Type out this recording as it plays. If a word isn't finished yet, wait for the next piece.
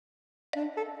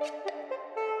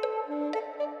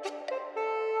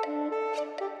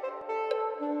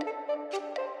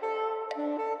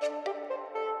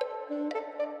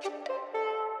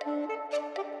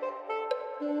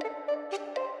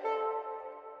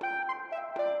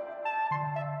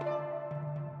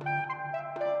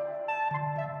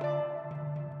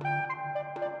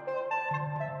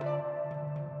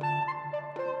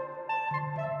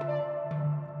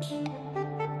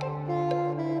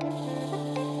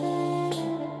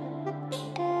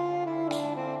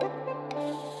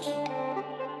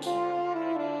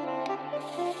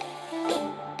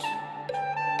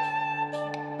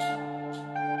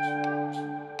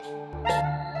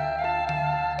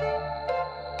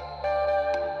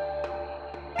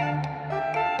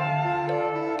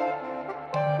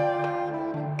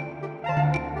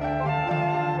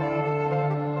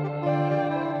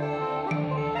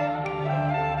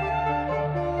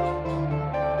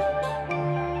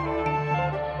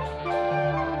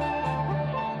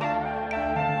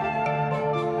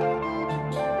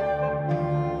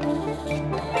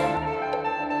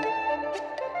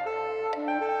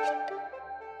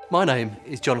My name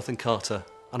is Jonathan Carter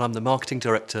and I'm the Marketing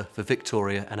Director for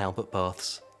Victoria and Albert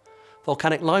Baths.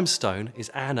 Volcanic limestone is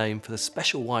our name for the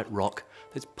special white rock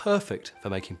that's perfect for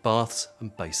making baths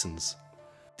and basins.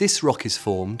 This rock is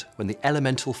formed when the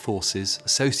elemental forces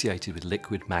associated with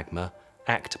liquid magma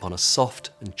act upon a soft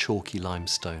and chalky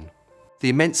limestone. The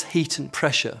immense heat and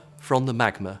pressure from the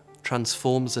magma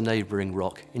transforms the neighbouring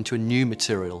rock into a new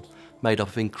material made up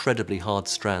of incredibly hard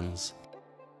strands.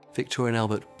 Victoria and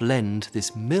Albert blend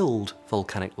this milled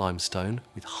volcanic limestone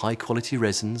with high quality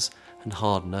resins and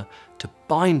hardener to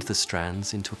bind the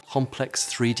strands into a complex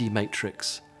 3D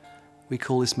matrix. We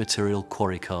call this material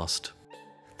Quarrycast.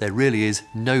 There really is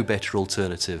no better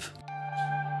alternative.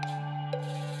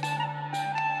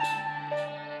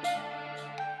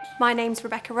 My name's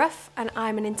Rebecca Ruff and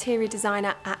I'm an interior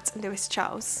designer at Lewis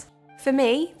Charles. For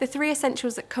me, the three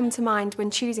essentials that come to mind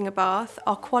when choosing a bath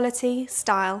are quality,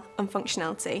 style and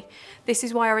functionality. This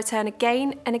is why I return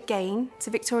again and again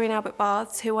to Victoria and Albert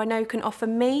Baths, who I know can offer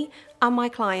me and my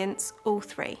clients all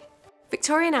three.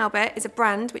 Victoria and Albert is a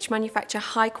brand which manufacture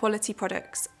high quality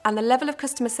products, and the level of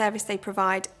customer service they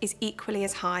provide is equally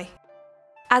as high.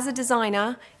 As a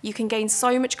designer, you can gain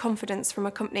so much confidence from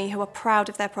a company who are proud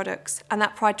of their products, and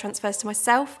that pride transfers to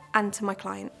myself and to my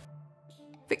client.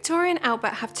 Victoria and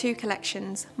Albert have two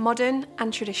collections, modern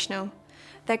and traditional.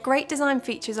 Their great design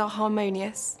features are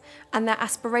harmonious, and their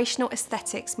aspirational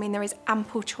aesthetics mean there is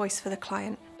ample choice for the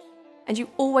client. And you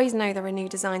always know there are new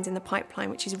designs in the pipeline,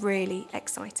 which is really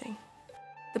exciting.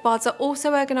 The baths are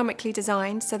also ergonomically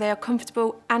designed, so they are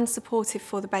comfortable and supportive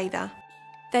for the bather.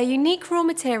 Their unique raw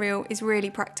material is really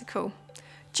practical.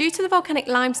 Due to the volcanic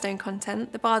limestone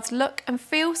content, the baths look and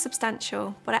feel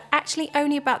substantial, but are actually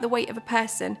only about the weight of a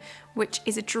person, which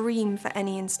is a dream for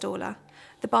any installer.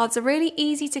 The baths are really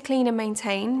easy to clean and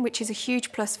maintain, which is a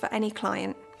huge plus for any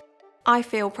client. I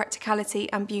feel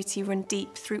practicality and beauty run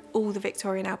deep through all the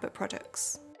Victoria and Albert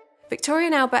products. Victoria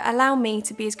and Albert allow me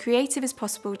to be as creative as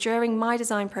possible during my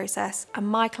design process, and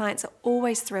my clients are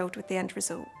always thrilled with the end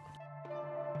result.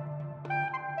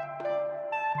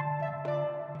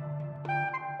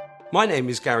 My name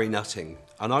is Gary Nutting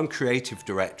and I'm Creative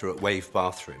Director at Wave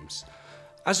Bathrooms.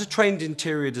 As a trained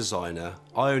interior designer,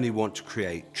 I only want to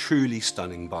create truly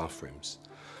stunning bathrooms.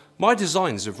 My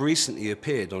designs have recently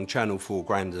appeared on Channel 4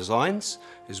 Grand Designs,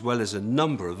 as well as a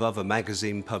number of other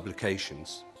magazine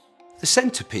publications. The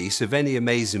centrepiece of any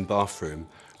amazing bathroom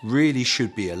really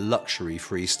should be a luxury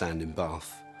freestanding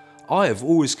bath. I have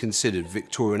always considered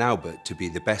Victoria and Albert to be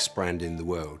the best brand in the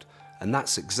world, and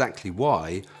that's exactly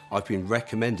why I've been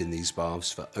recommending these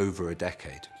baths for over a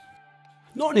decade.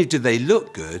 Not only do they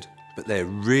look good, but they're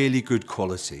really good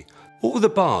quality. All the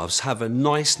baths have a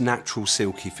nice natural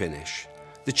silky finish.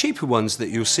 The cheaper ones that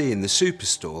you'll see in the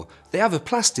superstore, they have a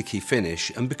plasticky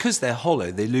finish, and because they're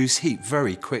hollow, they lose heat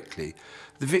very quickly.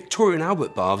 The Victoria and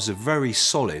Albert baths are very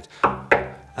solid,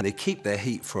 and they keep their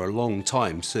heat for a long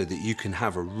time so that you can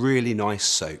have a really nice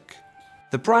soak.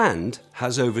 The brand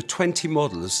has over 20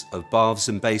 models of baths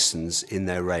and basins in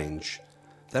their range.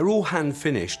 They're all hand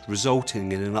finished,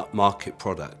 resulting in an upmarket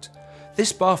product.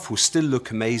 This bath will still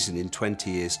look amazing in 20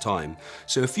 years' time,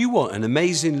 so if you want an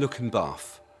amazing looking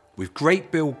bath with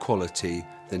great build quality,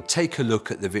 then take a look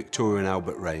at the Victoria and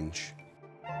Albert range.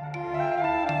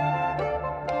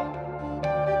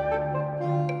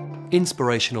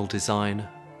 Inspirational design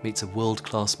meets a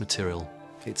world-class material.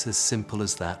 It's as simple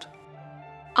as that.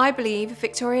 I believe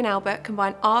Victoria and Albert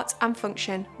combine art and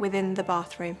function within the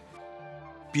bathroom.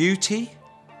 Beauty,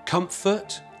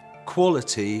 comfort,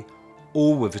 quality,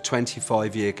 all with a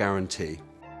 25-year guarantee.